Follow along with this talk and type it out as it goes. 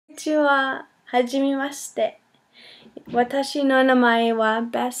ちは。はじめまして。私の名前は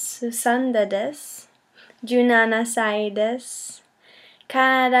ベス・サンダです。17歳です。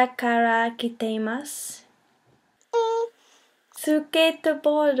カナダから来ています。スケート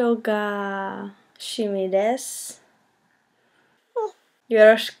ボードが趣味です。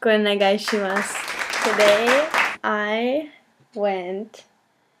よろしくお願いします。Today I went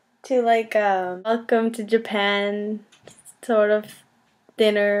to like a welcome to Japan sort of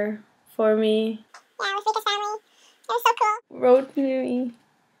dinner for me. Yeah, with Rika's family. It was so cool. Wrote me.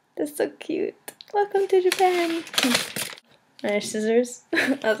 That's so cute. Welcome to Japan. My scissors.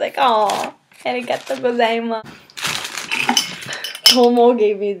 I was like, aw, arigato gozaimasu. Tomo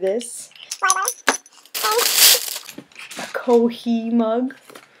gave me this. A Kohi mug.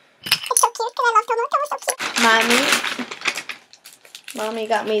 It's so cute because I love Tomo. Tomo's so cute. Mommy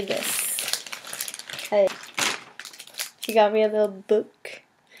got me this. Hey. She got me a little book.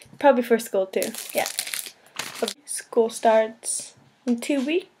 Probably for school too. Yeah. School starts in 2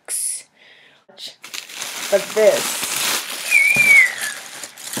 weeks. But this.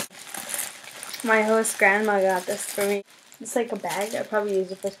 My host grandma got this for me. It's like a bag. I probably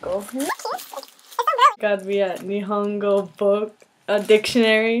use it for school. Got me a Nihongo book, a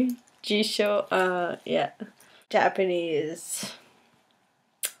dictionary, Jisho, yeah. Japanese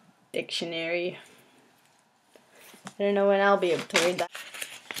dictionary. I don't know when I'll be able to read that.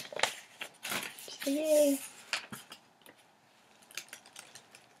 Yay.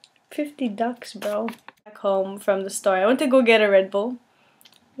 50 ducks, bro. Back home from the store. I went to go get a Red Bull.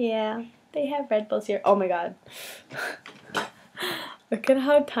 Yeah, they have Red Bulls here. Oh my god. Look at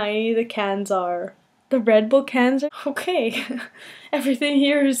how tiny the cans are. The Red Bull cans are okay. Everything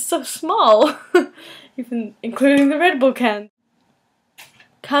here is so small. Even including the Red Bull can.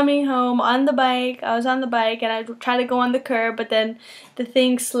 Coming home on the bike, I was on the bike and I tried to go on the curb, but then the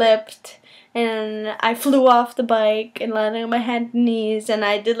thing slipped and I flew off the bike and landed on my hands and knees, and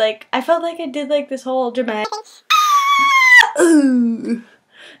I felt like I did like this whole dramatic and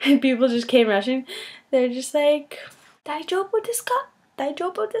people just came rushing. They're just like, Daijobu desu ka?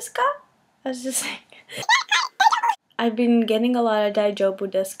 Daijobu desu ka? I was just like, I've been getting a lot of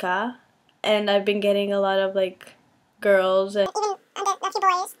Daijobu desu ka, and I've been getting a lot of like girls and Even the few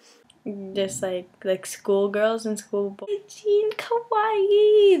boys. just like school girls and school boys. Jean,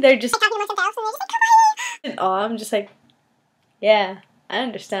 kawaii. They're just Talking amongst themselves and they're just like, kawaii. in awe. I'm just like, yeah, I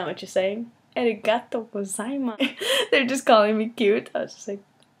understand what you're saying. Arigato gozaimasu. They're just calling me cute. I was just like,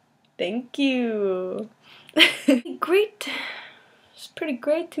 thank you. Great. It's pretty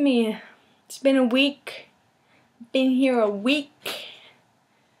great to me. It's been a week. Been here a week.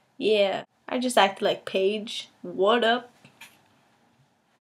 Yeah. I just acted like Paige. What up?